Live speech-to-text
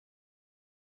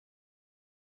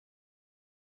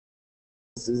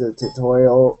This is a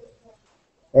tutorial.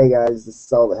 Hey guys, this is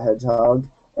Saul the Hedgehog,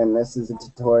 and this is a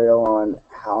tutorial on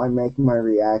how I make my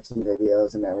reaction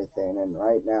videos and everything. And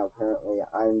right now, currently,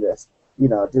 I'm just,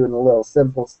 doing a little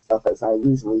simple stuff as I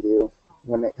usually do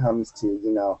when it comes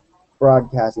to,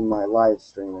 broadcasting my live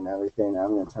stream and everything. I'm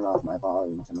going to turn off my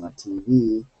volume to my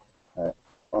TV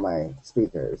or my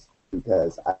speakers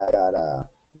because I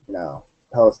got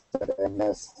posted in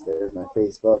this. There's my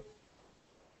Facebook.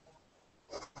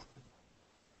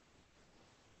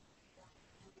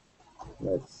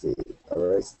 Let's see,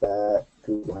 erase that,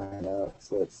 two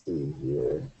lineups. Let's see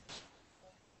here.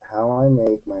 How I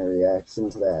make my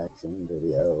reaction to the action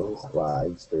videos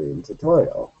live stream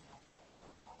tutorial.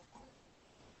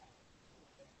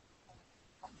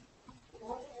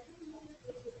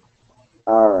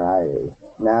 Alrighty,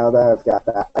 now that I've got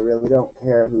that, I really don't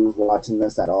care who's watching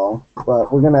this at all,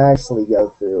 but we're going to actually go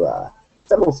through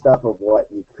simple stuff of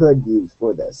what you could use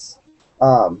for this.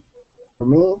 For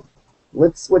me,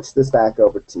 let's switch this back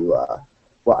over to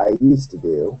what I used to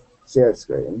do, share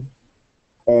screen.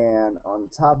 And on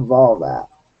top of all that,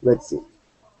 let's see.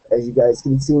 As you guys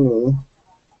can see me,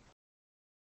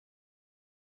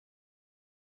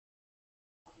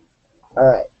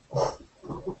 alright,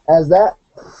 as that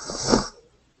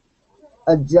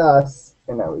adjusts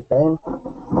and everything,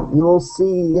 you will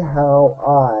see how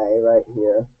I, right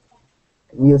here,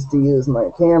 used to use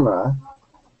my camera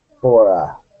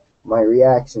for my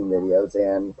reaction videos,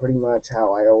 and pretty much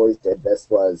how I always did this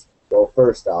was, well,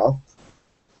 first off,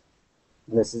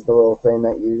 this is the little thing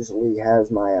that usually has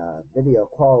my video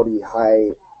quality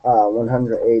high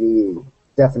 180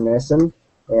 definition,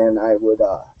 and I would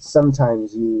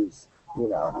sometimes use,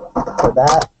 for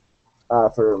that,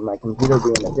 for my computer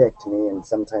being a dick to me and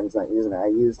sometimes not using it, I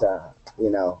used,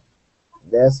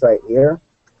 this right here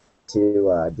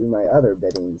to do my other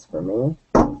biddings for me.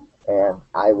 And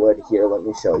I would, here, let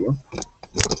me show you.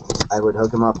 I would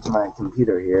hook them up to my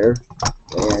computer here,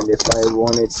 and if I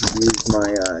wanted to use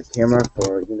my camera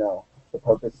for, the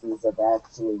purposes of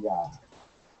actually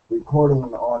recording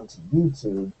onto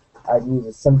YouTube, I'd use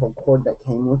a simple cord that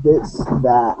came with it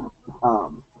that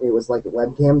it was like a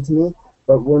webcam to me.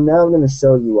 But we're now going to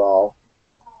show you all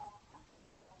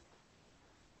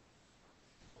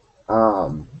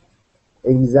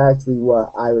exactly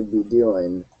what I would be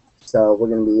doing. So we're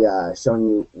going to be showing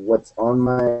you what's on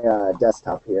my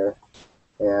desktop here,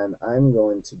 and I'm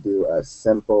going to do a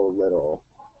simple little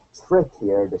trick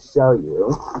here to show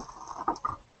you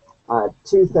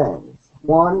two things.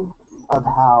 One, of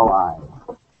how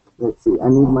let's see, I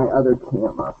need my other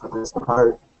camera for this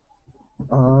part.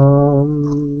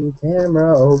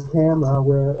 Camera, oh camera,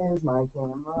 where is my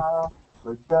camera?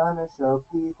 We're gonna show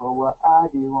people what I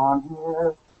do on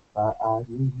here, but I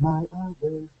use my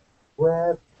other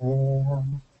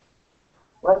webcam.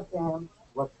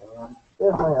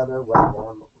 There's my other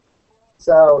webcam.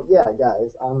 So, yeah,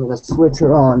 guys, I'm going to switch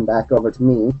her on back over to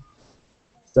me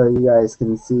so you guys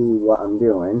can see what I'm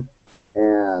doing.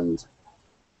 And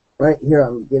right here,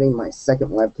 I'm getting my second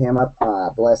webcam up.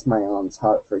 Bless my aunt's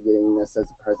heart for getting this as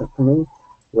a present for me,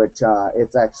 which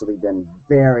it's actually been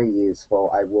very useful,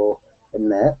 I will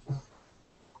admit.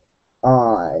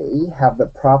 I have the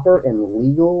proper and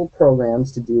legal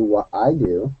programs to do what I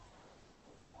do,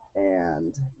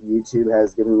 and YouTube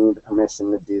has given me the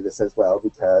permission to do this as well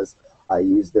because I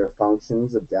use their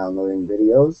functions of downloading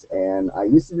videos. And I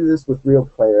used to do this with Real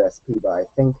Player SP, but I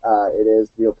think it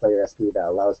is Real Player SP that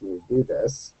allows me to do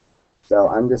this. So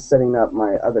I'm just setting up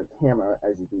my other camera,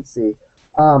 as you can see.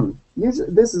 Usually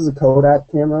this is a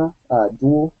Kodak camera,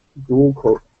 dual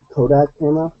Kodak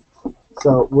camera.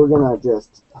 So we're gonna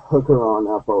just hook her on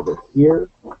up over here,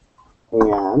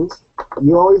 and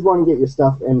you always want to get your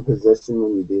stuff in position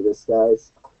when you do this,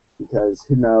 guys, because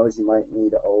who knows, you might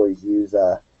need to always use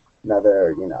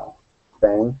another,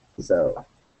 thing. So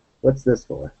what's this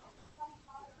for?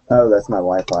 Oh, that's my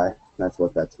Wi-Fi. That's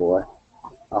what that's for.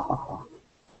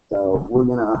 So we're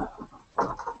gonna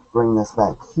bring this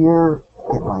back here,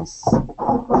 get my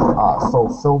Soul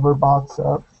Silver box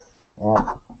up, and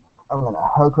I'm gonna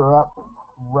hook her up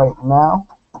right now.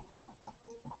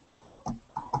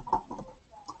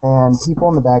 And people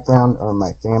in the background are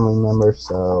my family members,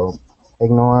 so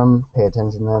ignore them, pay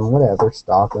attention to them, whatever,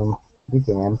 stalk them if you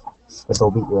can, but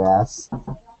they'll beat your ass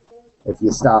if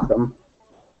you stalk them.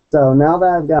 So now that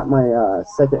I've got my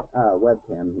second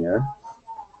webcam here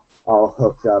all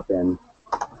hooked up and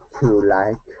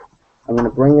cool-like, I'm going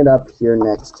to bring it up here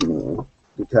next to me,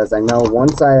 because I know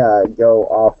once I go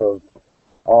off of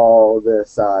all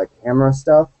this camera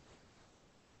stuff,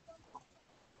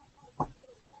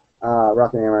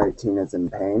 Rocket Hammer 18 is in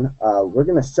pain. We're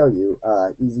going to show you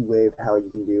easy way of how you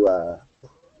can do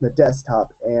the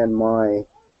desktop and my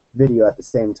video at the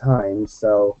same time.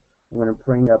 So I'm going to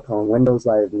bring up on Windows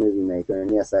Live Movie Maker,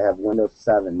 and yes, I have Windows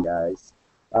 7, guys.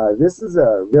 This is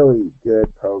a really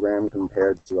good program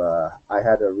compared to, I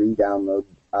had to re-download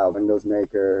Windows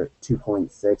Maker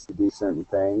 2.6 to do certain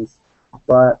things.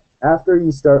 But after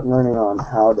you start learning on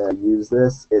how to use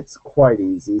this, it's quite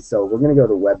easy. So we're going to go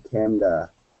to webcam to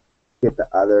get the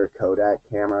other Kodak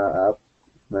camera up.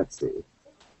 Let's see.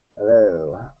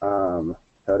 Hello.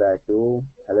 Kodak Dual.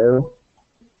 Hello.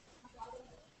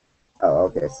 Oh,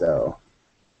 okay, so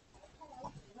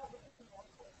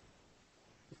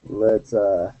let's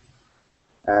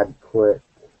add quick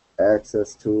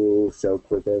access tool, show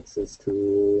quick access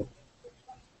tool.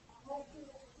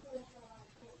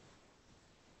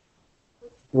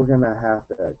 We're gonna have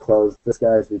to close this,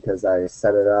 guys, because I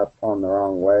set it up on the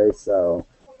wrong way, so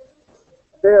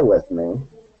bear with me.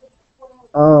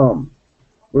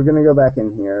 We're gonna go back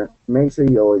in here. Make sure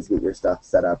you always get your stuff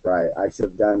set up right. I should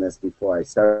have done this before I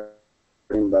started,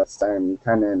 but I'm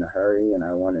kind of in a hurry and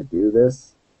I want to do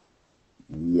this.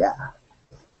 Yeah.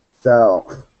 So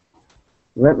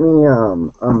let me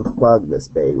unplug this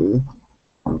baby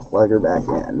and plug her back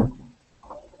in.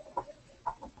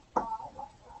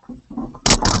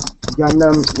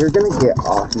 Gundam, you're gonna get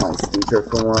off my speaker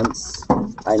for once.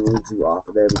 I need you off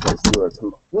of there because you are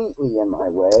completely in my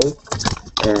way,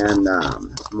 and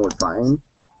mortifying.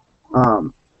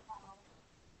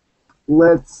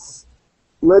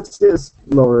 Let's just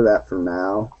lower that for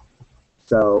now.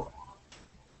 So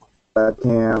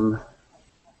webcam,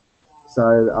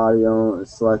 sorry, the audio,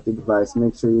 selected device.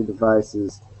 Make sure your device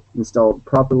is installed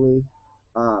properly.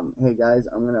 Hey guys,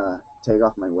 I'm gonna take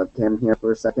off my webcam here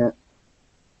for a second.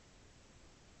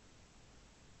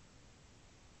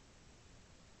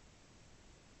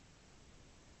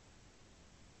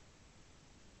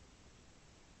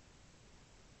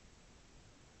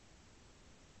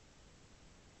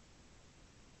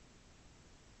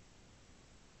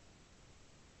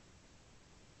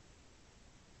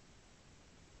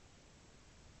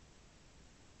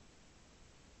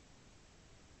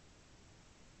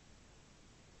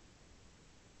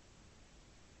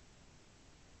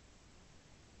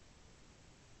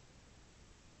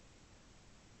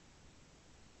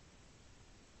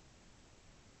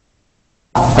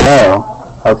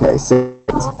 Hello. Okay, so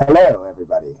hello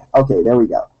everybody. Okay, there we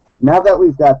go. Now that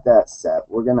we've got that set,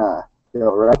 we're gonna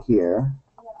go right here,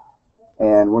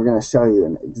 and we're gonna show you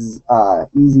an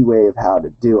easy way of how to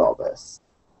do all this.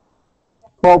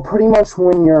 Well, pretty much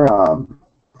when you're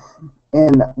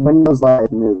in Windows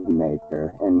Live Movie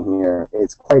Maker in here,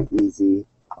 it's quite easy,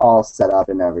 all set up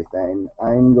and everything.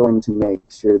 I'm going to make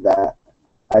sure that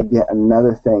I get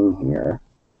another thing here.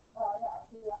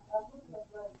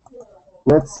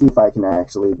 Let's see if I can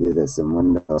actually do this in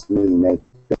Windows Movie Maker.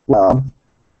 Well,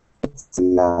 let's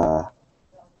see,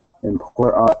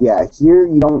 import, yeah, here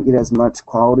you don't get as much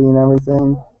quality and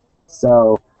everything,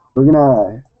 so we're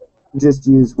gonna just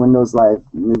use Windows Live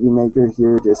Movie Maker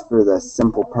here just for the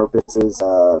simple purposes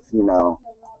of, you know,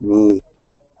 me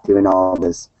doing all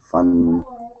this fun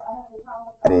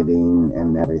editing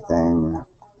and everything.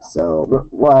 So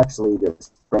we'll actually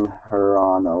just bring her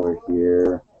on over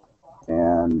here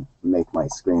and make my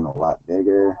screen a lot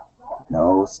bigger.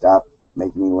 No, stop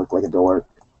making me look like a dork.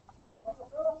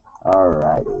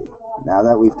 Alrighty, now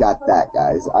that we've got that,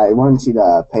 guys, I want you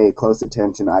to pay close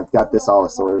attention. I've got this all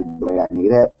sorted the way I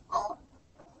need it.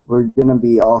 We're gonna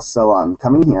be also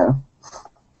coming here.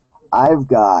 I've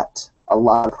got a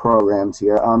lot of programs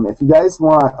here. If you guys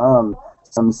want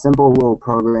some simple little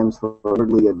programs for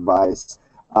early advice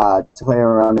to play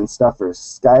around and stuff for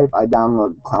Skype, I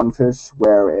download Clownfish,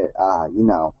 where it you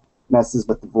know, messes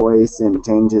with the voice and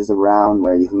changes around,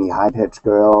 where you can be high-pitched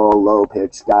girl,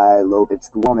 low-pitched guy,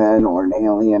 low-pitched woman, or an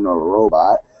alien or a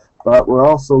robot. But we're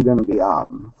also going to be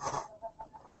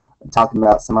talking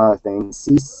about some other things.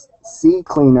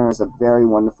 CCleaner is a very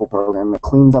wonderful program. It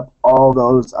cleans up all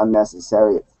those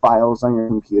unnecessary files on your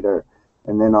computer.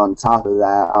 And then on top of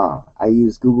that, I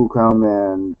use Google Chrome,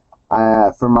 and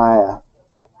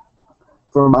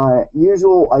for my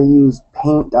usual, I use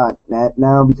Paint.net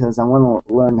now because I want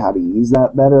to learn how to use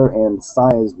that better, and Psy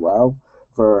as well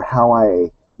for how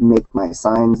I make my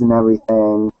signs and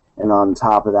everything. And on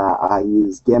top of that, I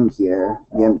use GIMP here,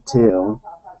 GIMP 2,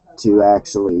 to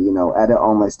actually, you know, edit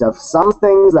all my stuff. Some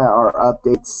things that are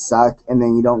updates suck, and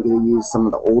then you don't get to use some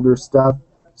of the older stuff.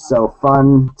 So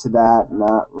fun to that,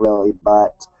 not really,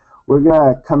 but we're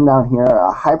going to come down here.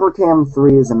 HyperCam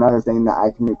 3 is another thing that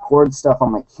I can record stuff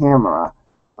on my camera.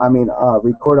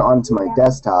 Record it onto my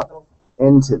desktop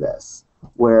into this,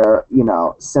 where, you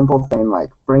know, simple thing like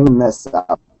bringing this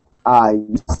up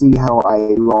You see how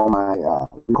I do all my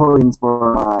recordings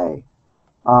for my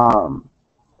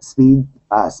speed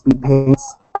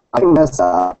paints. I can mess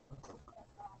up,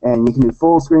 and you can do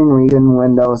full screen reading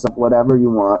windows of whatever you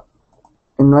want.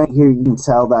 And right here you can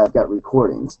tell that I've got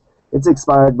recordings. It's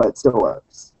expired, but it still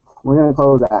works. We're gonna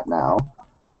close that now.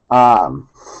 I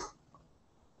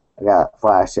got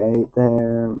Flash 8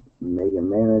 there, Mega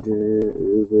Manager,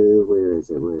 Ubu, where is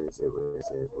it?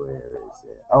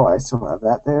 Oh, I still have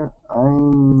that there.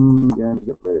 I'm gonna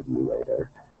get rid of you later.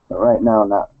 But right now,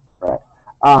 not right.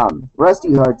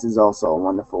 Rusty Hearts is also a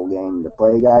wonderful game to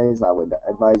play, guys. I would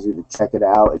advise you to check it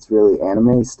out. It's really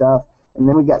anime stuff. And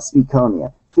then we got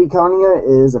Speakonia. Speakonia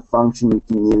is a function you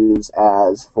can use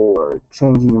as for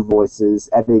changing your voices,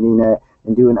 editing it,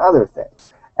 and doing other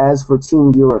things. As for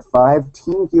TeamViewer 5,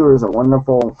 TeamViewer is a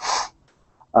wonderful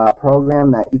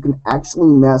program that you can actually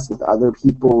mess with other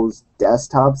people's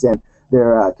desktops and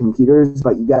their computers,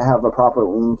 but you got to have a proper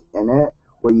link in it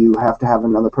where you have to have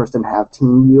another person have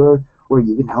TeamViewer where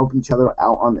you can help each other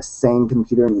out on the same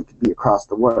computer and you could be across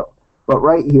the world. But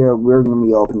right here, we're going to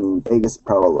be opening Vegas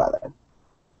Pro 11.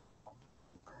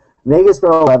 Vegas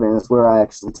Pro 11 is where I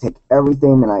actually take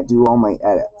everything and I do all my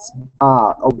edits.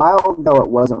 A while ago it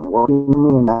wasn't working for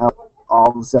me, and now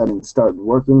all of a sudden it started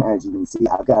working. As you can see,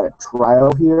 I've got a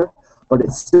trial here, but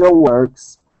it still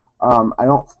works. I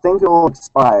don't think it will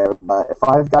expire, but if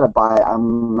I've got to buy it,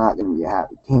 I'm not going to be a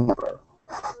happy camper.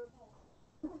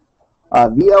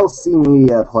 VLC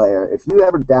Media Player, if you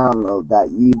ever download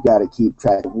that, you've got to keep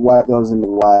track of what goes into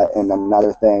what and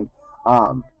another thing.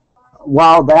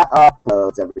 While that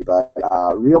uploads, everybody,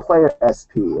 RealPlayer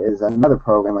SP is another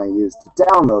program I use to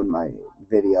download my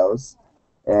videos.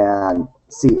 And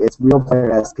see, it's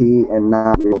RealPlayer SP and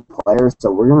not RealPlayer,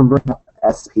 so we're going to bring up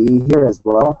SP here as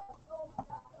well.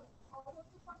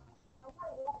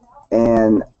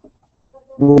 And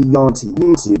we'll be going to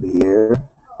YouTube here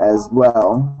as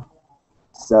well.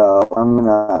 So I'm going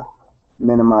to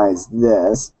minimize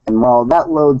this. And while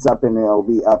that loads up, and it'll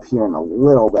be up here in a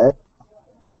little bit.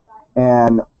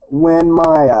 And when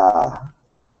my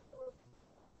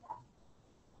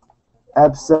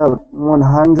episode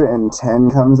 110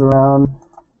 comes around,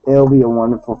 it'll be a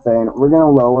wonderful thing. We're going to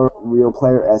lower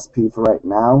RealPlayer SP for right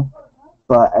now,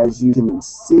 but as you can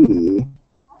see,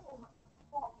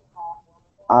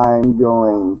 I'm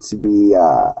going to be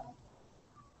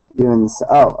doing so.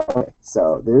 Oh, okay,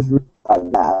 so there's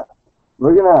that.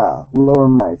 We're going to lower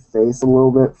my face a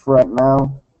little bit for right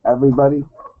now, everybody.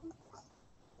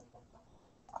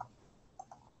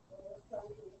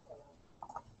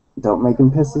 Don't make him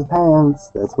piss his pants.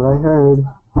 That's what I heard.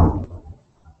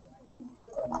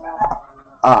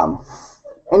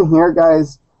 And here,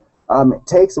 guys, it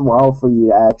takes a while for you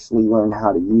to actually learn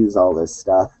how to use all this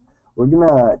stuff. We're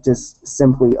gonna just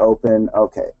simply open,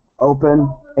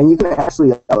 and you can actually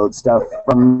upload stuff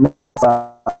from this.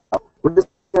 We're just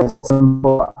gonna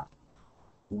simple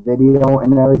video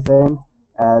and everything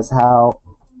as how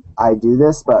I do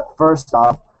this, but first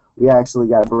off, we actually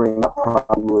got to bring up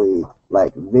probably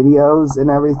like videos and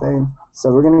everything.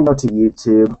 So we're going to go to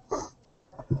YouTube.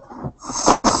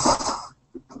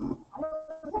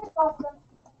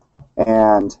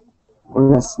 And we're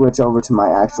going to switch over to my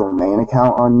actual main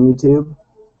account on YouTube.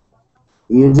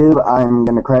 I'm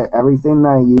going to credit everything that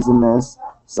I use in this.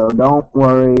 So don't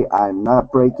worry, I'm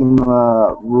not breaking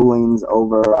the rulings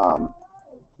over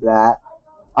that.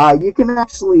 You can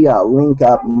actually link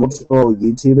up multiple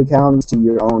YouTube accounts to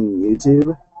your own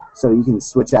YouTube, so you can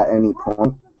switch at any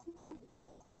point.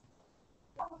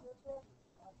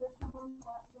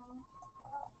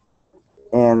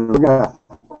 And we're going to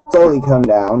slowly come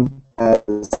down.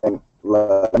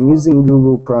 I'm using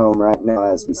Google Chrome right now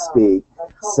as we speak.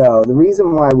 So the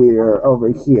reason why we are over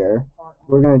here,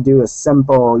 we're going to do a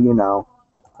simple,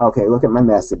 okay, look at my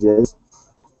messages.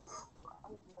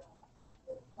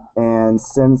 And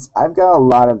since I've got a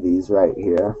lot of these right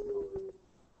here,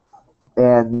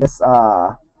 and this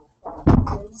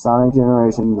Sonic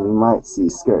Generation, you might see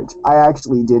Scourge. I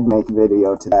actually did make a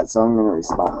video to that, so I'm going to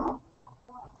respond.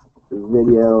 The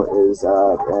video is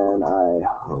up, and I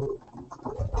hope.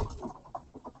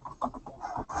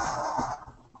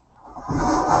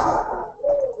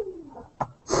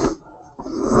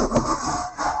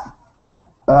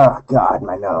 Oh, God,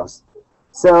 my nose.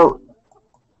 So,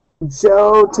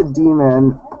 Joe to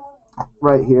Demon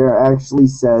right here actually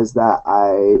says that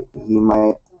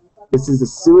this is a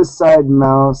Suicide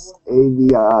Mouse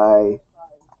AVI.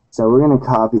 So we're going to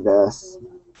copy this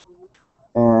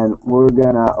and we're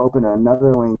going to open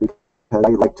another link because I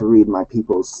like to read my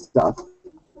people's stuff.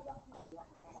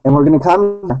 And we're going to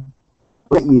come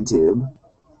at YouTube.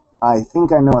 I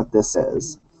think I know what this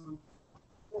is.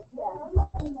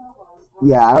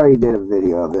 yeah, I already did a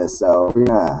video of this, so we're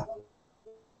gonna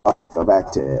go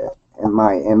back to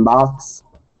my inbox,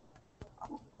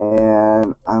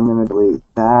 and I'm gonna delete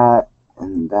that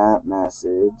and that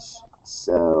message,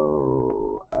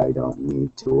 so I don't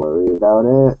need to worry about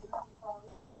it.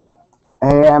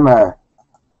 Hey, Emmer,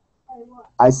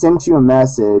 I sent you a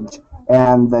message,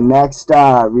 and the next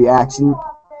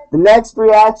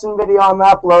reaction video I'm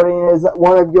uploading is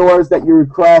one of yours that you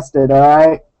requested,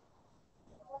 alright?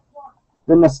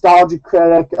 The nostalgic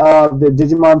critic of the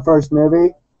Digimon first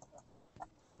movie.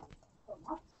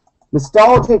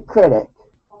 Nostalgic critic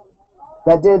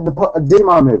that did the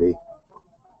Digimon movie.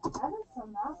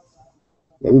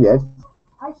 Yeah, you did.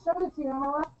 I showed it to you on my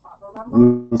laptop, remember?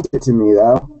 You sent it to me,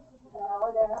 though.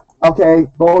 Okay,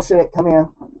 bullshit, come here.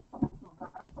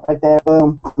 Right there,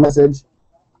 boom, message.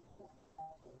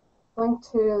 Link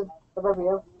to the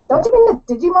review. Don't you mean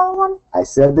the Digimon one? I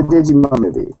said the Digimon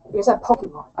movie. You said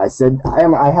Pokemon. I said,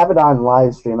 I have it on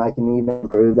live stream. I can even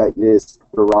prove that you just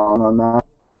were wrong on that.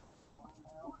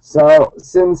 So,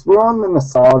 since we're on the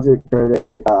Nostalgic Critic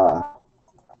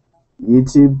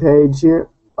YouTube page here,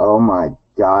 oh my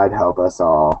god, help us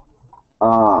all.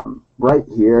 Right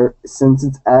here, since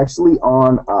it's actually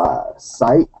on a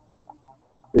site,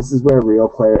 this is where Real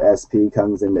Player SP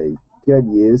comes into good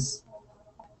use,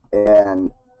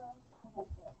 and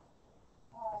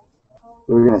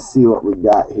we're gonna see what we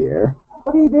got here.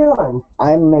 What are you doing?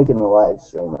 I'm making a live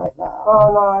stream right now.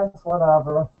 Oh, nice,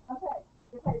 whatever.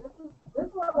 Okay, this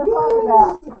is what we're talking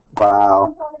about.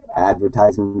 Wow,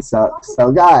 advertisement sucks.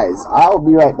 So guys, I'll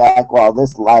be right back while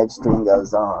this live stream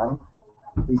goes on,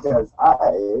 because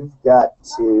I've got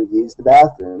to use the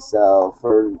bathroom. So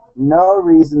for no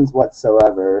reasons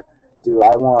whatsoever do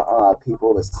I want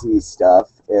people to see stuff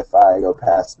if I go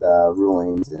past the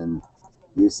rulings and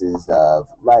uses of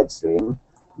live stream.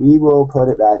 We will put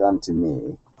it back onto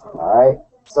me. Alright?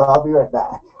 So I'll be right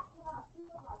back.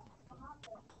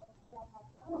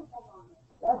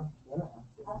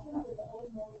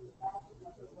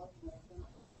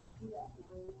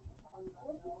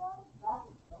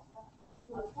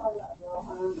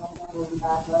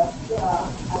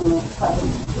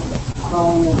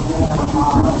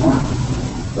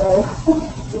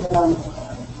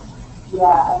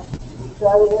 Yeah, so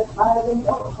it might have been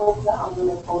pulled down when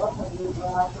they pulled up and didn't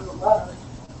realize it was.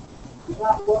 You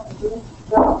got what to do,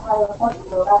 don't hire a point to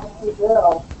go back and see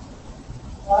Bill.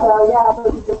 So yeah, so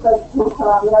he just said, you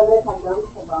know, they can go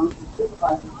to them,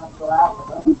 supervise them, and go after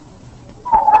them.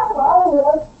 That's what I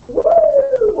was.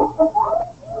 Woo!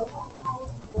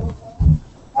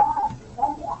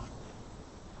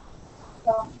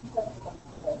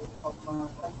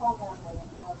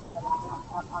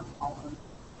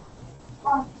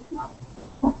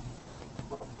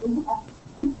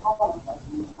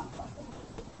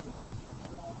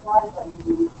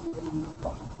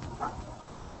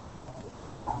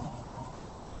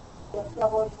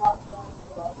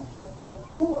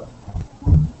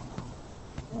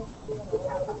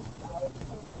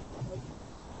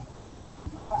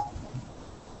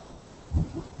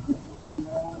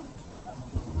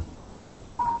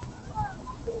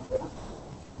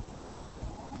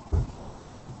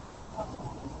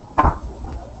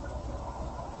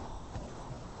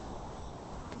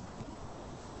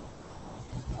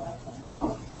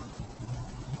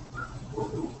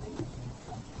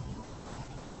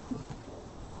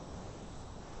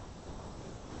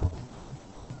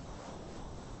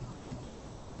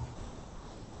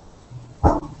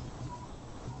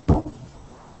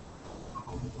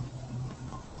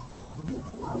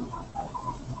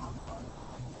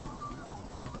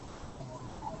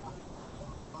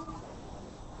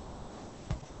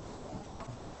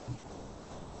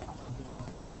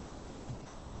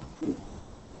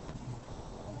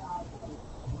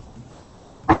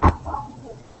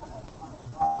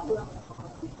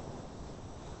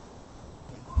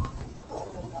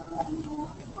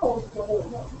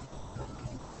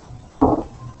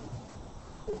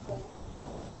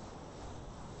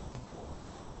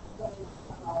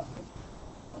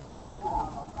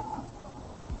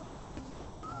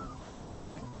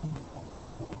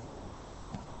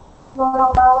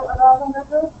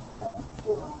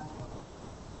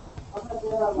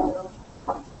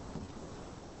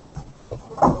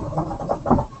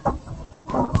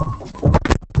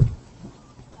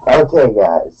 Okay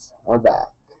guys, we're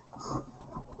back.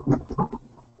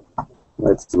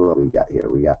 Let's see what we got here.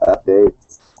 We got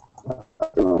updates. I'm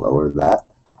gonna lower that.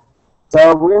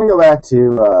 So we're gonna go back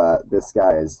to this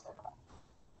guy's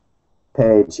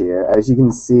page here. As you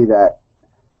can see that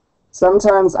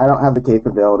sometimes I don't have the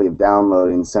capability of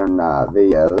downloading certain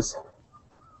videos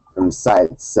from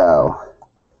sites, so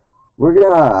we're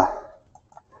gonna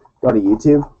go to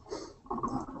YouTube.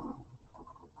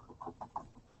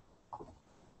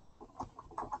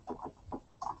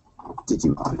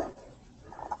 Digimon.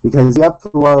 Because he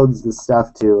uploads the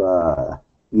stuff to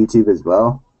YouTube as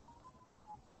well.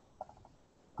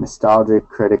 Nostalgic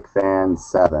Critic Fan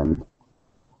 7.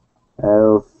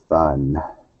 Oh, fun.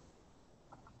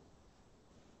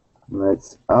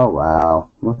 Oh wow.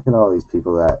 Look at all these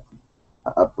people that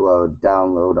upload,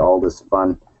 download all this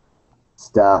fun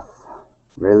stuff.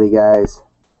 Really, guys?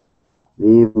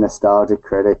 Leave Nostalgic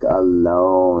Critic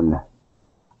alone.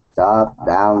 Stop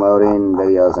downloading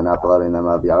videos and uploading them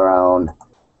of your own.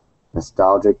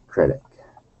 Nostalgic Critic.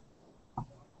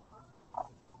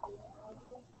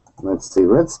 Let's see.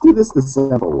 Let's do this the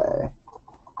simple way.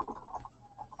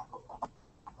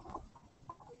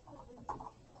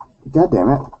 God damn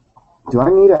it. Do I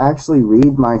need to actually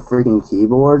read my freaking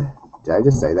keyboard? Did I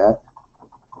just say that?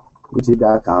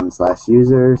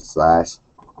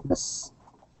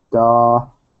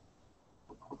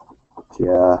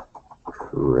 YouTube.com/user/nostalgia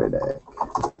critic.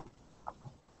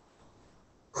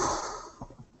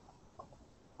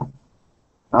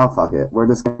 Oh, fuck it. We're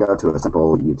just gonna go to a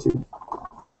simple YouTube.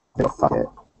 Oh, fuck it.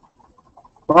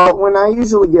 Well, when I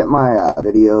usually get my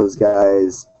videos,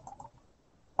 guys,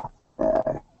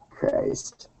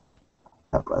 Christ,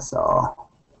 help us all.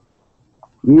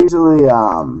 Usually,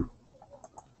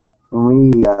 when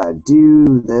we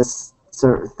do this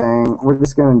sort of thing, we're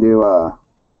just gonna do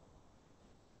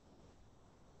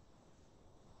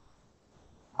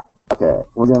okay,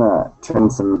 we're gonna turn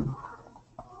some.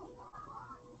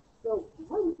 So,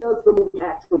 when does the movie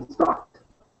actually start?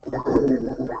 I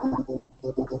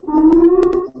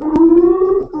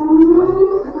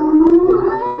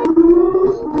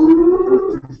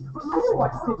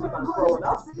watched Digimon growing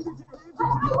up.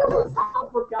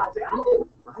 For God's sake, I didn't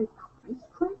buy Ice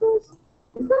Crackers.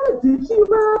 Is that a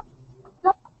Digimon?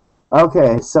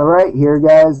 Okay, so right here,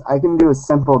 guys, I can do a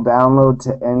simple download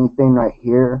to anything right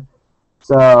here.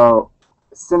 So,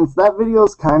 since that video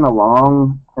is kind of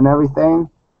long and everything,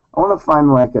 I want to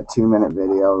find like a 2-minute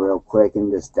video real quick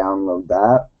and just download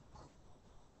that.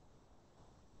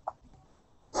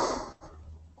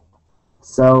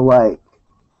 So, like,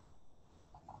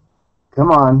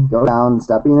 come on, go down,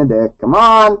 stop being a dick, come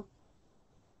on!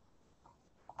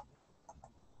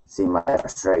 See my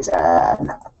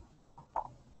frustration.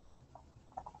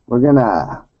 We're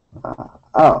gonna,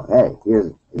 oh, hey,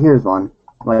 here's one,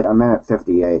 like a minute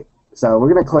 58. So we're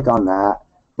gonna click on that.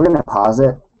 We're gonna pause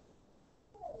it.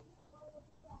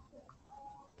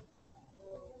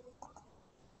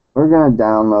 We're gonna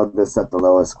download this at the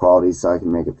lowest quality so I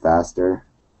can make it faster.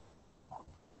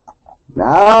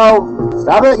 No!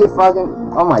 Stop it, you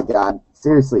fucking... Oh my god.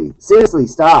 Seriously. Seriously,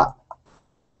 stop.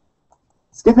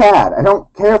 Skip ad. I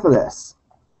don't care for this.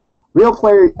 Real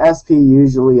Player SP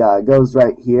usually goes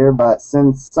right here, but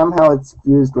since somehow it's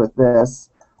fused with this,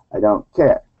 I don't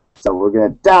care. So we're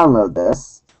going to download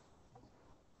this.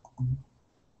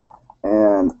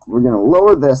 And we're going to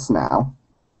lower this now.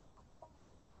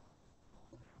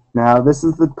 Now, this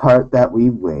is the part that we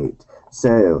wait.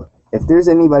 So, if there's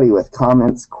anybody with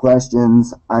comments,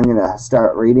 questions, I'm going to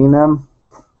start reading them.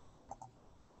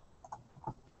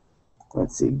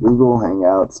 Let's see, Google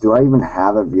Hangouts. Do I even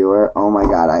have a viewer? Oh my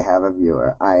god, I have a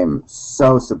viewer. I am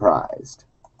so surprised.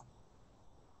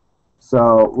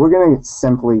 So, we're going to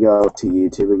simply go to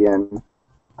YouTube again.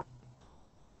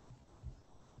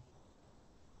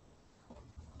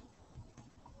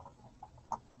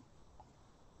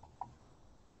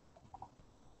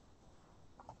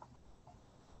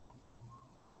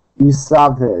 You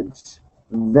savage.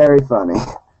 Very funny.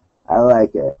 I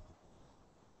like it.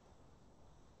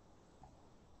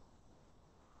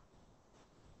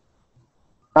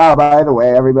 Oh, by the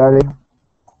way, everybody,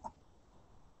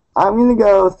 I'm going to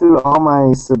go through all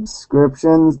my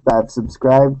subscriptions that I've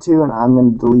subscribed to, and I'm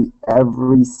going to delete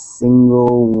every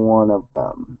single one of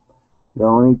them. The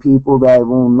only people that I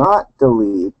will not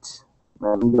delete,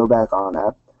 let me go back on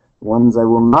that, the ones I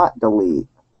will not delete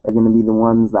are going to be the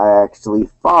ones that I actually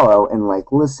follow and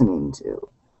like listening to.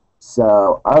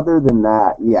 So, other than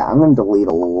that, yeah, I'm going to delete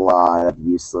a lot of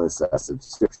useless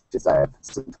subscriptions I've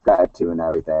subscribed to and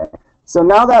everything. So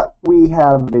now that we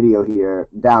have video here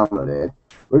downloaded,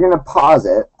 we're going to pause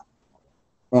it,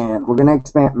 and we're going to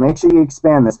expand. Make sure you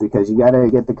expand this because you got to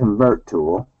get the convert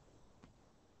tool.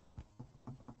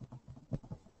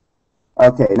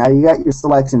 Okay, now you got your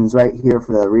selections right here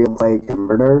for the Real Play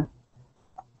Converter.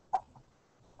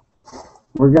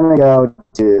 We're going to go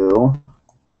to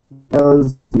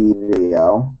Windows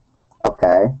video.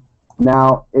 Okay.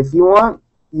 Now, if you want,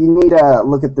 you need to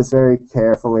look at this very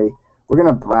carefully. We're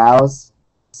going to browse,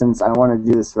 since I want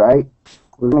to do this right,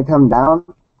 we're going to come down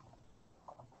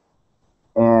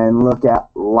and look at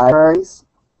libraries,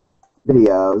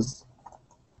 videos,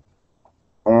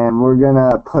 and we're going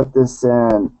to put this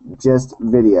in just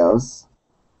videos.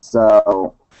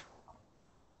 So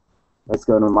let's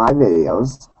go to my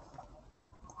videos,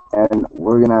 and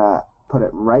we're going to put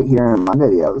it right here in my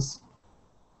videos.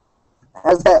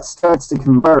 As that starts to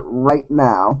convert right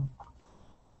now,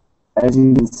 as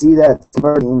you can see, that's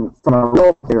converting from a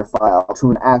real player file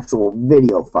to an actual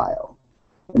video file.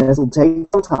 And this will take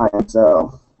some time,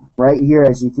 so right here,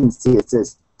 as you can see, it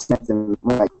says 10 in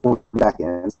like 40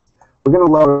 seconds. We're going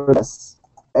to lower this,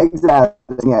 exit out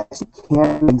of it. Yes, you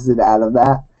can exit out of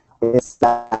that. It's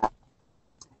that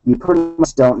you pretty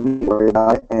much don't need to worry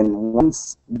about it, and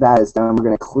once that is done, we're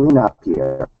going to clean up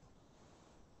here.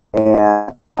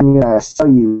 And I'm going to show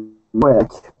you quick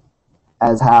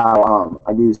as how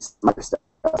I do my stuff.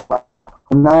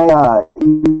 When I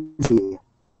usually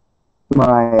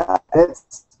my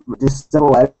edits, just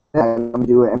simple edit, I'm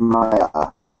do it in my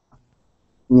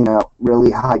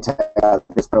really high tech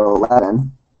Pro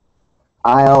 11.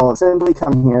 I'll simply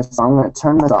come here, so I'm going to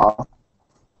turn this off,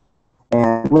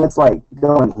 and let's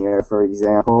go in here. For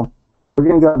example, we're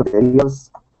going to go to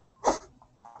videos,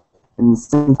 and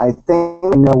since I think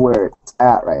I know where it's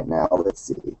at right now, let's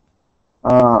see.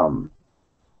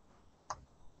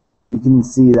 You can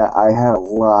see that I have a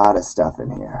lot of stuff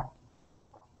in here.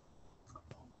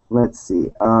 Let's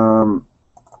see.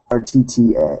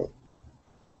 RTTA.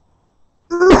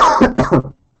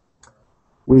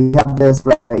 We have this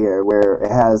right here where it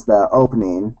has the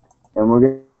opening, and we're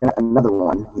going to have another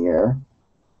one here.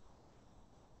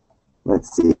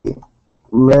 Let's see.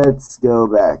 Let's go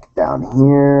back down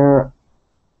here.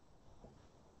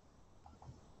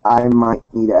 I might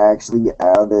need to actually get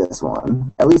out of this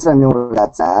one. At least I know where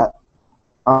that's at.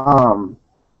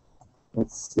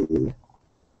 Let's see.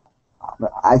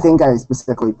 I think I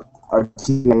specifically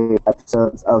RTA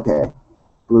episodes. Okay.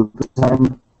 Blooper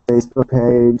time, Facebook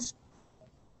page.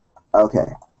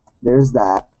 Okay. There's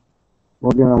that.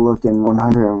 We're gonna look in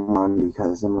 101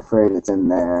 because I'm afraid it's in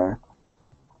there.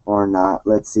 Or not.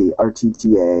 Let's see.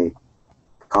 RTTA.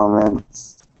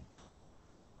 Comments.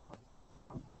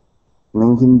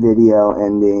 Linking video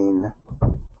ending.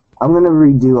 I'm going to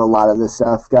redo a lot of this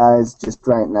stuff, guys, just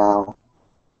right now.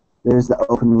 There's the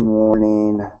opening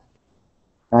warning.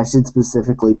 I should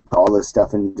specifically put all this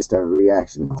stuff in just a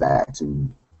reaction to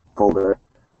action folder.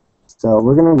 So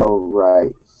we're going to go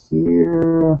right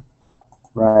here.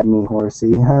 Ride me,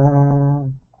 horsey.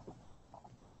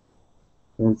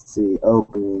 Let's see.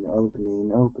 Opening.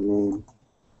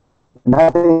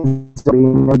 Nothing's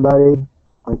being anybody.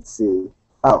 Let's see.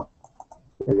 Oh.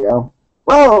 There we go.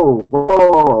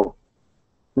 Whoa!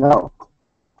 No.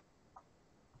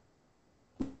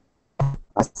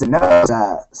 I said no,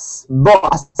 boy,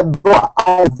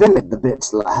 I invented the bitch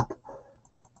slap.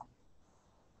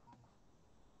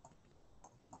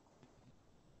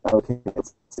 Okay,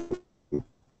 let's see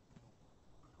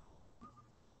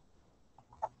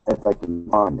if I can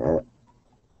find it.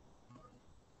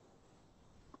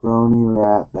 Brony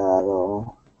rap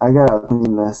battle. I gotta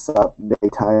clean this up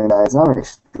big time, guys. I'm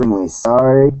extremely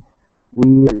sorry.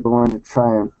 We are going to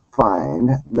try and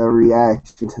find the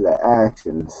reaction to the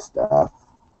action stuff.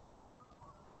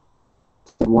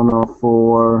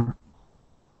 104.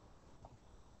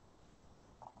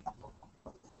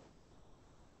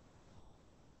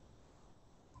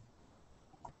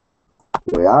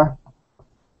 Here we are.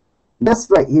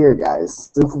 This right here, guys,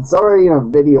 since it's already in a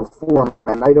video form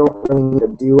and I don't really need to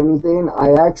do anything,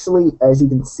 I actually, as you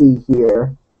can see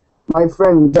here, my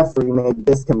friend Jeffrey made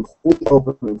this completely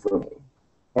open for me.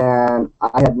 And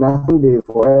I had nothing to do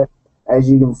for it. As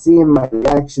you can see in my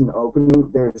reaction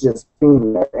opening, there's just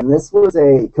screen there. And this was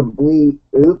a complete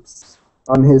oops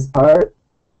on his part.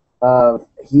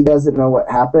 He doesn't know what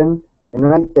happened. And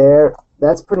right there,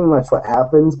 that's pretty much what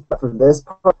happens. But for this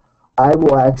part, I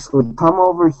will actually come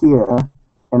over here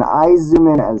and I zoom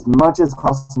in as much as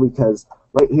possible because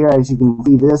right here, as you can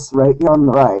see this right here on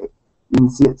the right, you can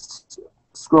see it's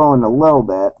scrolling a little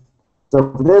bit.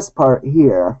 So for this part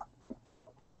here,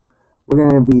 we're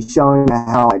going to be showing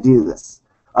how I do this.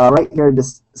 Right here,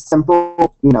 just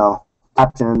simple,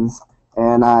 captions,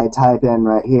 and I type in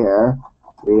right here,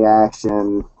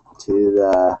 reaction to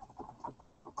the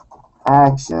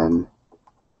action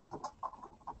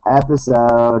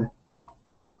episode,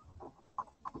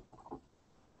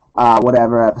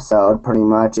 whatever episode, pretty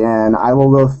much, and I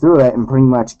will go through it and pretty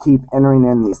much keep entering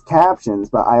in these captions,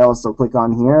 but I also click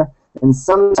on here, and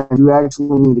sometimes you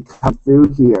actually need to come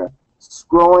through here,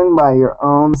 scrolling by your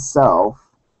own self,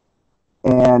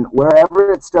 And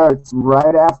wherever it starts,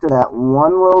 right after that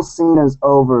one little scene is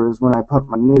over is when I put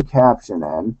my new caption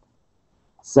in.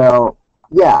 So,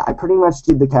 yeah, I pretty much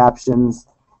do the captions,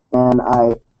 and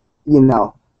I,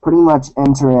 pretty much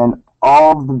enter in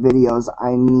all of the videos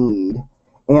I need.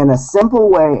 And a simple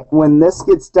way, when this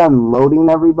gets done loading,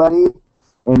 everybody,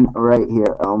 and right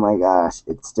here, oh my gosh,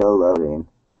 it's still loading.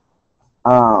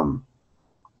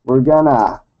 We're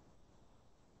gonna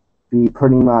be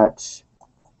pretty much,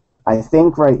 I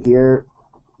think right here,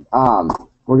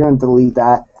 we're gonna delete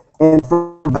that. And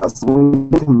for us, when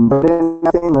we convert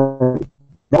anything,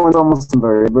 that one's almost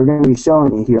converted. We're gonna be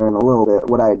showing you here in a little bit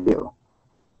what I do.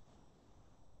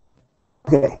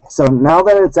 Okay, so now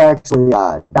that it's actually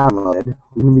downloaded,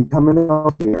 we're gonna be coming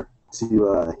out here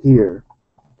to here,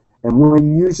 and we're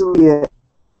usually at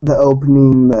the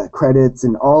opening, the credits,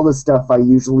 and all the stuff I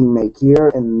usually make here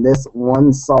in this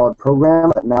one solid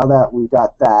program. But now that we've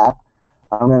got that,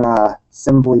 I'm gonna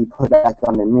simply put it back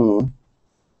onto me,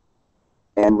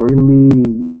 and we're gonna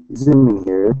be zooming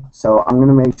here. So I'm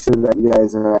gonna make sure that you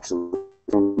guys are actually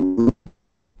zooming,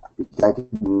 because I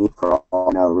could need for all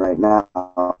I know right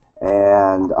now.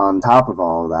 And on top of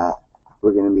all of that,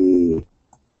 we're gonna be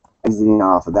exiting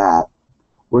off of that.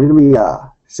 We're gonna be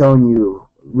showing you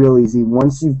real easy.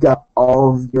 Once you've got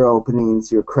all of your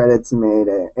openings, your credits made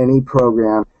at any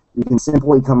program, you can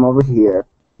simply come over here,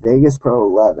 Vegas Pro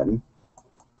 11,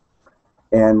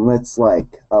 and let's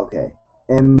okay,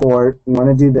 import. You want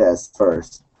to do this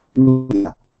first.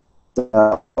 Media.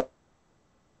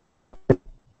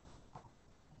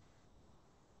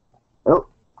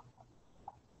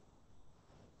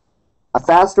 A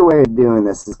faster way of doing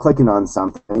this is clicking on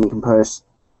something, and you can push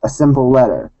a simple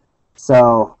letter.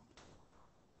 So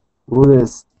we'll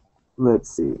just, let's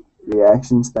see,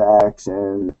 reaction to the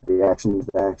action, reaction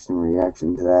to the action,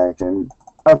 reaction to the action.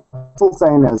 A full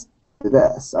thing is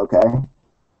this, okay?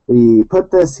 We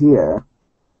put this here,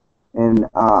 and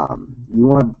you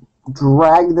want to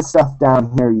drag the stuff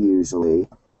down here usually.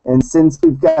 And since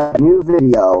we've got a new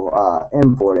video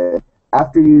imported,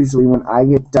 after usually when I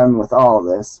get done with all of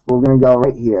this, we're going to go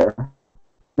right here.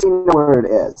 You know where it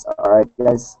is, alright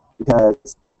guys?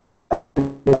 Because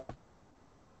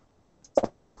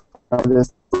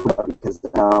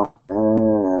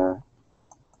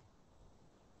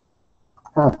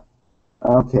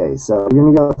okay, so we're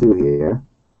going to go through here.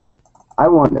 I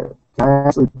wonder, can I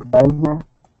actually put that in here?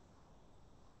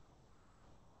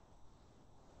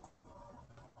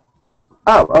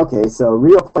 Oh, okay, so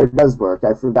Real Player does work.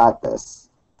 I forgot this.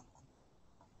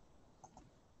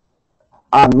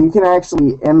 You can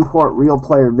actually import Real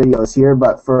Player videos here,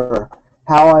 but for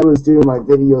how I was doing my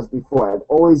videos before, I'd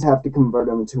always have to convert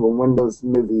them to a Windows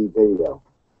Movie video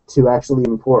to actually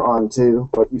import onto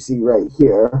what you see right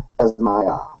here as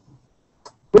my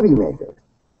movie maker.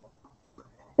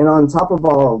 And on top of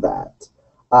all of that,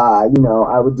 I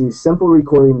would do simple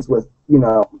recordings with,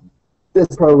 this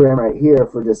program right here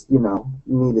for just, you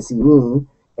need to see me.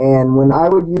 And when I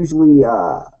would usually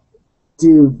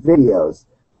do videos,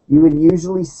 you would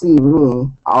usually see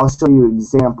me. I'll show you an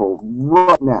example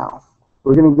right now.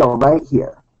 We're going to go right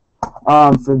here.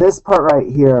 For this part right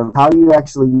here, how you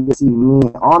actually see me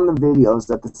on the videos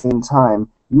at the same time,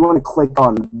 you want to click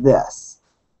on this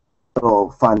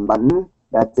little fun button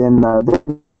that's in the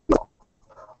video.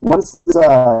 Once this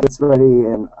gets ready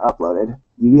and uploaded,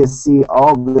 you get to see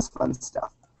all this fun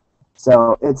stuff.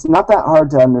 So it's not that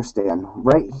hard to understand.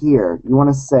 Right here, you want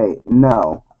to say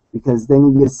no, because then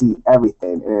you get to see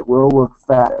everything, and it will look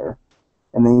fatter.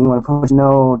 And then you want to push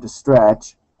no to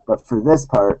stretch, but for this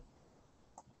part,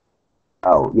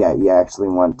 oh yeah, you actually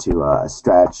want to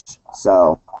stretch.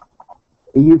 So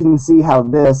you can see how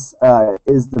this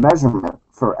is the measurement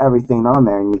for everything on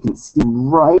there, and you can see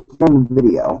right here in the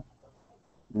video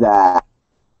that,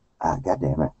 god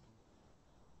damn it,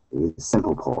 it's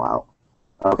simple pull out.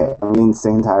 Okay, I'm getting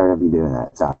sick and tired of you doing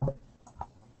that. Stop it.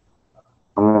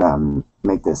 I'm gonna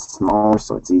make this smaller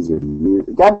so it's easier to use.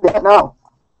 God damn it, no!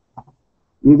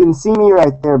 You can see me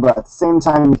right there, but at the same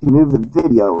time, you can move the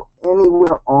video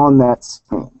anywhere on that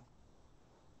screen.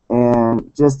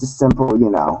 And just a simple,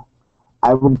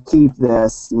 I would keep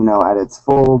this, at its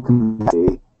full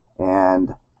capacity,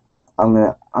 and I'm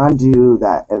gonna undo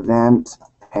that event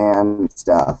and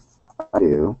stuff.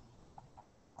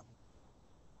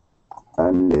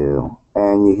 Undo,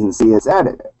 and you can see it's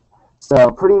edited.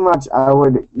 So pretty much I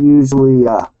would usually,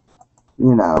 we're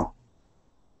gonna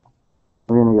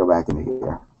go back into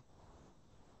here.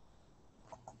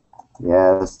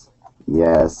 Yes,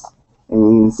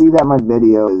 and you can see that my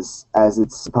video is as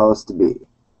it's supposed to be.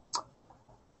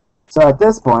 So at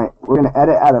this point, we're gonna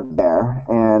edit out of there,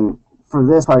 and for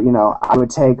this part, you know, I would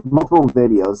take multiple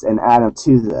videos and add them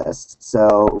to this.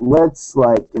 So let's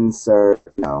like insert,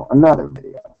 you know, another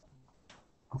video.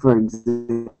 For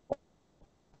example,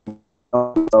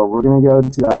 so we're gonna go to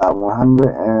the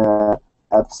 100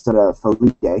 episode of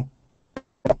Felipe,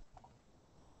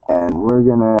 and we're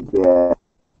gonna get,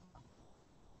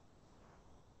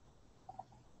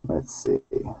 let's see,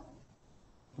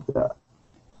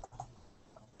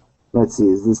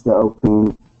 is this the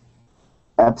opening?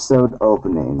 Episode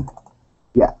opening.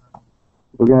 Yeah.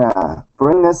 We're gonna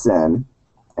bring this in,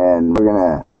 and we're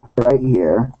gonna put it right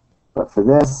here. But for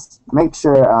this, make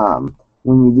sure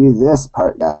when you do this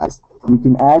part, guys, you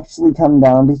can actually come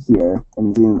down to here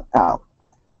and zoom out.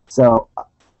 So,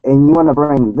 and you want to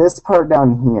bring this part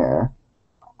down here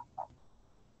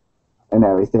and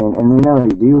everything. And remember,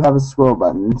 you do have a scroll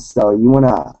button, so you want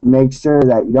to make sure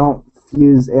that you don't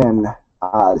fuse in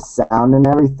sound and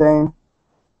everything.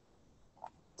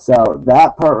 So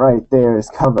that part right there is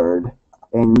covered,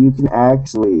 and you can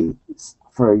actually,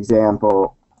 for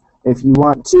example, if you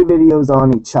want two videos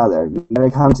on each other, you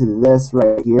gotta come to this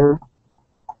right here,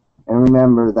 and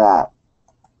remember that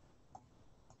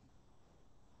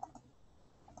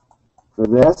for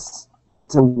this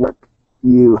to work,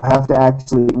 you have to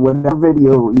actually, whatever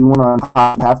video you want on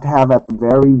top, you have to have at the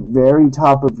very, very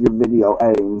top of your video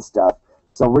editing stuff.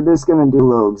 So we're just gonna do a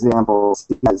little example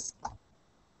because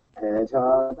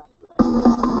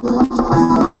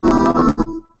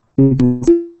you can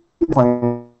see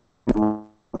playing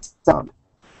sound,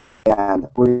 and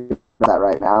we're doing that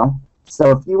right now. So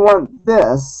if you want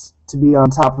this to be on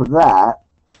top of that,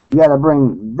 you got to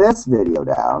bring this video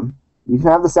down. You can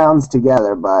have the sounds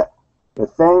together, but the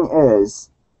thing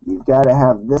is, you've got to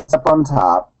have this up on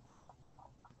top.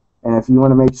 And if you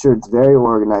want to make sure it's very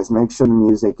organized, make sure the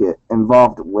music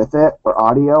involved with it, or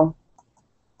audio,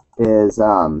 is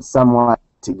somewhat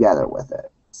together with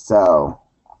it. So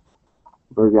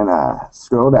we're gonna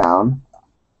scroll down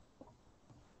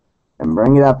and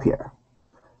bring it up here.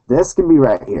 This can be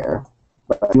right here,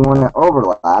 but if you want to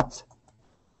overlap,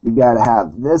 you gotta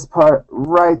have this part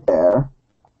right there,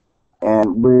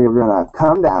 and we're gonna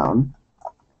come down,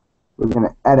 we're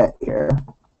gonna edit here,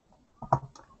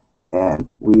 and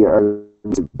we are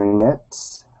going to bring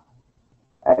it,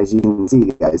 as you can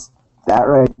see, guys, that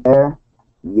right there,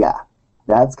 yeah,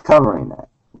 that's covering it.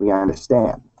 We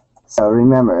understand. So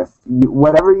remember, if you,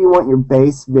 whatever you want your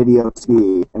base video to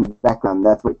be in the background,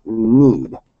 that's what you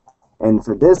need. And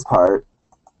for this part,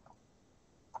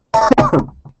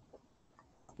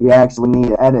 you actually need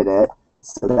to edit it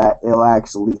so that it'll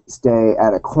actually stay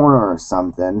at a corner or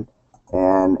something.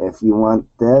 And if you want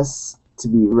this to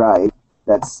be right,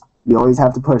 that's, you always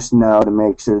have to push no to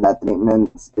make sure that the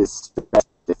maintenance is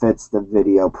it fits the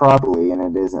video properly and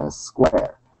it isn't a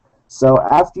square. So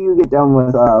after you get done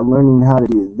with learning how to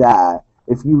do that,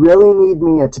 if you really need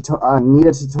me a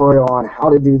tutorial on how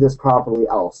to do this properly,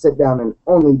 I'll sit down and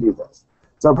only do this.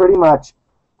 So pretty much,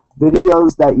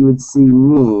 videos that you would see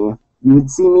me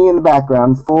in the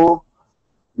background full,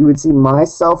 you would see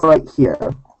myself right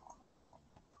here.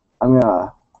 I'm going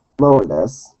to lower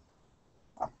this.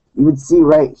 You would see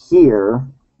right here,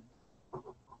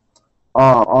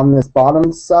 on this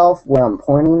bottom self where I'm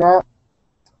pointing at,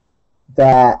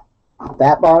 that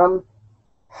bottom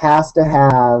has to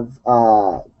have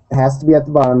has to be at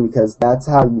the bottom because that's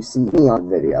how you see me on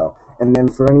video. And then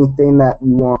for anything that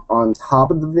you want on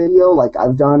top of the video, like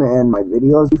I've done in my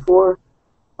videos before,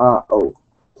 oh,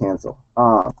 cancel.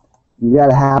 You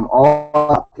gotta have them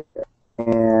all up here.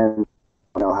 And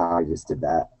I don't know how I just did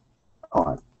that. Hold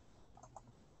on.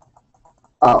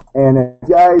 Oh, and if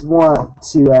you guys want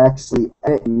to actually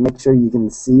edit and make sure you can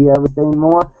see everything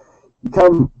more, you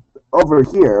come over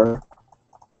here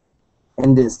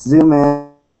and just zoom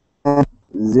in,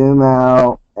 zoom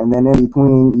out, and then in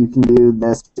between you can do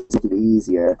this to make it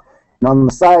easier. And on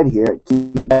the side here,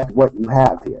 keep back what you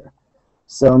have here.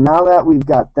 So now that we've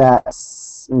got that,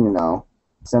 you know,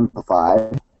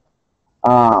 simplified,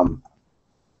 and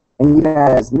you can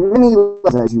add as many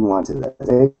levels as you want to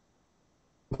this.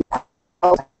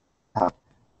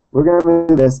 We're going to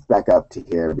move this back up to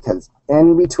here because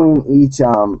in between each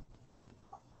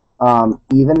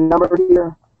even number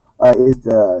here is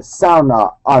the sound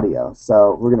audio.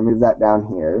 So we're going to move that down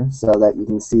here so that you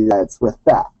can see that it's with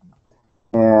that.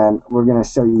 And we're going to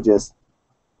show you just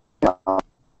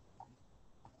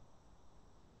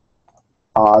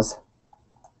pause.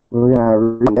 We're going to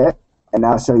read it and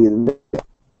now show you the video.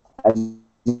 As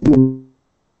you can,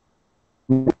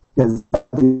 because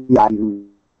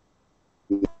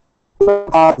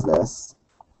pause this,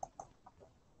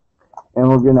 and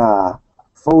we're gonna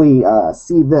fully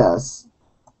see this,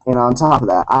 And on top of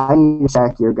that, I need to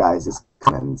check your guys'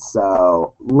 comments.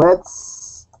 So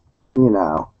let's,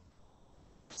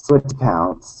 switch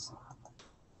accounts.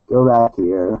 Go back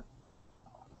here.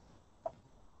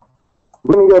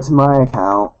 We're going to go to my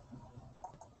account,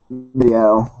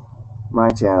 video, my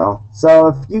channel. So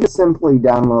if you just simply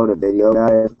download a video,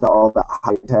 guys, with all the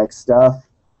high-tech stuff,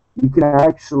 you can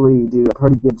actually do a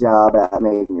pretty good job at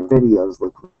making your videos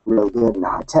look real good and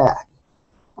high-tech.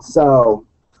 So,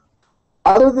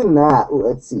 other than that,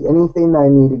 let's see, anything that I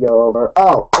need to go over.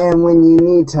 Oh, and when you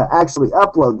need to actually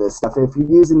upload this stuff, if you're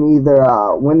using either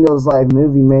Windows Live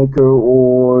Movie Maker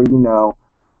or,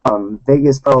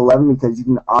 Vegas Pro 11, because you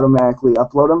can automatically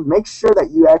upload them, make sure that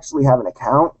you actually have an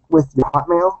account with your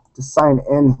Hotmail to sign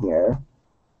in here.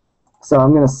 So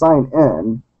I'm going to sign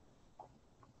in,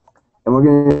 and we're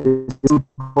going to do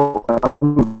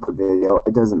the video.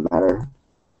 It doesn't matter.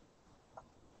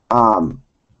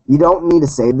 You don't need to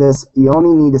save this. You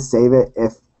only need to save it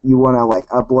if you want to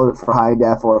upload it for high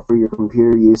def or for your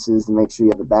computer uses to make sure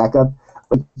you have a backup.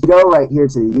 But you go right here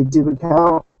to the YouTube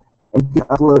account and you can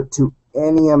upload it to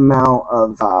any amount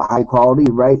of high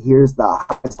quality. Right here's the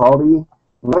highest quality.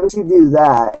 Once you do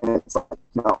that, and it's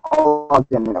all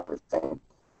logged in and everything,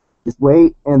 just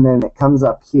wait, and then it comes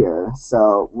up here.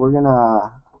 So we're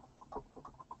gonna,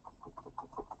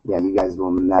 yeah, you guys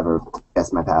will never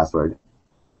guess my password.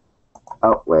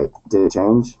 Oh wait, did it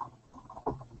change?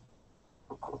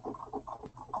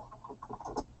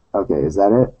 Okay, is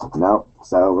that it? No.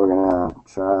 So we're gonna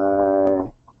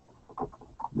try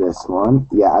this one.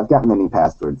 Yeah, I've got many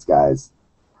passwords, guys.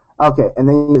 Okay, and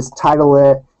then you just title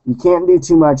it. You can't do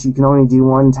too much. You can only do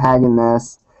one tag in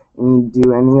this, and you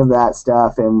do any of that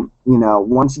stuff. And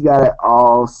once you got it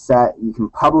all set, you can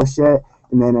publish it,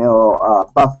 and then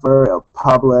it'll buffer, it'll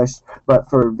publish. But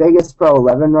for Vegas Pro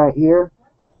 11 right here,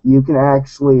 you can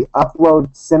actually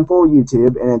upload simple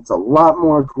YouTube, and it's a lot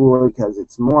more cooler because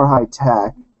it's more high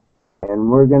tech.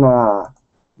 And we're gonna,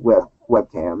 with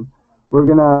webcam, we're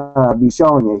gonna be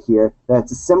showing you here that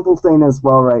it's a simple thing as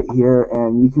well right here,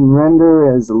 and you can render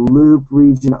as a loop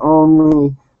region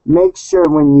only. Make sure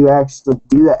when you actually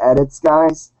do the edits,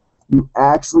 guys, you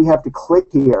actually have to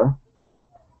click here.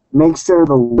 Make sure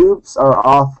the loops are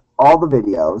off all the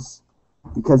videos,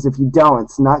 because if you don't,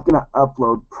 it's not gonna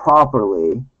upload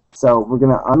properly. So we're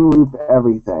gonna unloop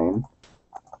everything,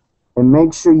 and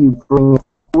make sure you bring it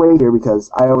away here,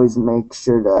 because I always make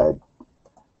sure to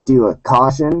do a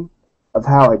caution of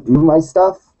how I do my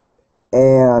stuff.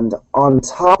 And on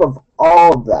top of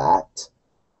all of that,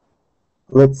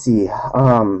 let's see,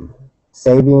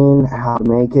 saving, how to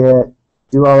make it,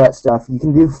 do all that stuff. You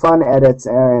can do fun edits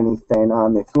or anything.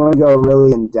 If you want to go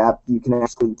really in depth, you can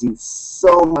actually do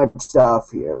so much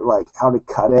stuff here, like how to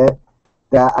cut it.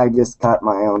 That I just cut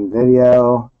my own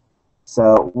video.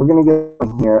 So we're gonna go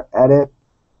in here, edit.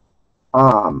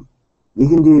 You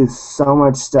can do so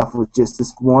much stuff with just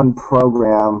this one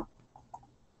program,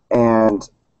 and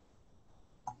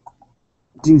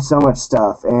do so much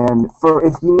stuff. And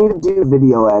if you need to do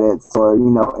video edits or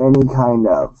any kind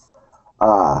of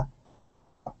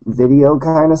video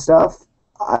kind of stuff,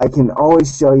 I can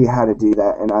always show you how to do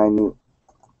that. And I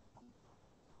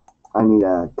need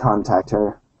to contact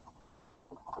her.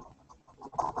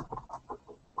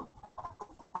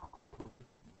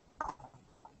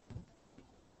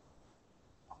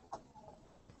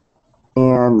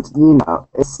 And,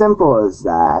 as simple as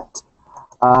that.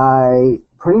 I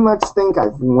pretty much think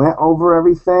I've went over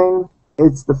everything.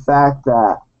 It's the fact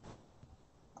that,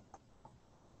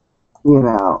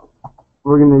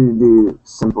 we're going to do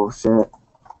simple shit.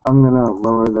 I'm going to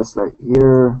lower this right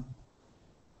here.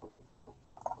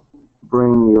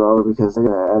 Bring you over because I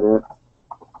got to edit.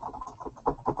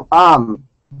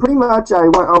 Pretty much I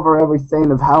went over everything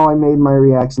of how I made my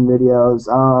reaction videos.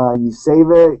 You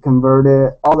save it, convert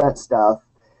it, all that stuff,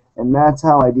 and that's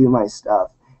how I do my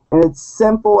stuff. And it's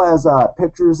simple as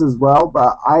pictures as well,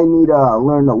 but I need to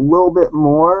learn a little bit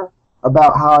more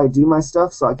about how I do my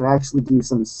stuff so I can actually do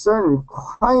some certain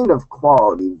kind of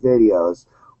quality videos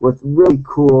with really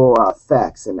cool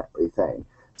effects and everything.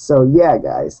 So yeah,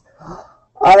 guys.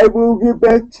 I will get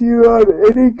back to you on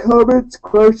any comments,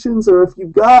 questions, or if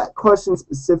you've got questions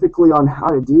specifically on how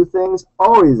to do things,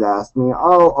 always ask me.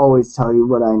 I'll always tell you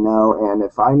what I know, and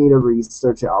if I need to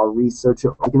research it, I'll research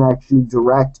it. I can actually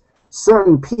direct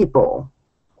certain people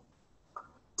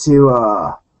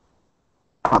to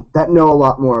that know a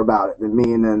lot more about it than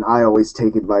me, and then I always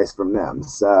take advice from them.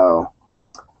 So,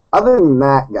 other than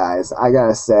that, guys, I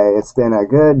gotta say, it's been a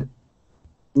good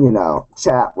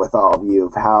chat with all of you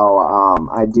of how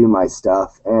I do my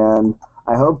stuff, and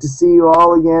I hope to see you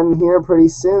all again here pretty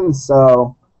soon.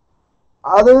 So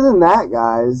other than that,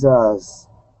 guys,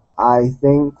 I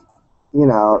think,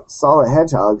 Solid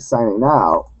Hedgehog signing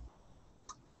out.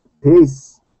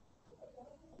 Peace.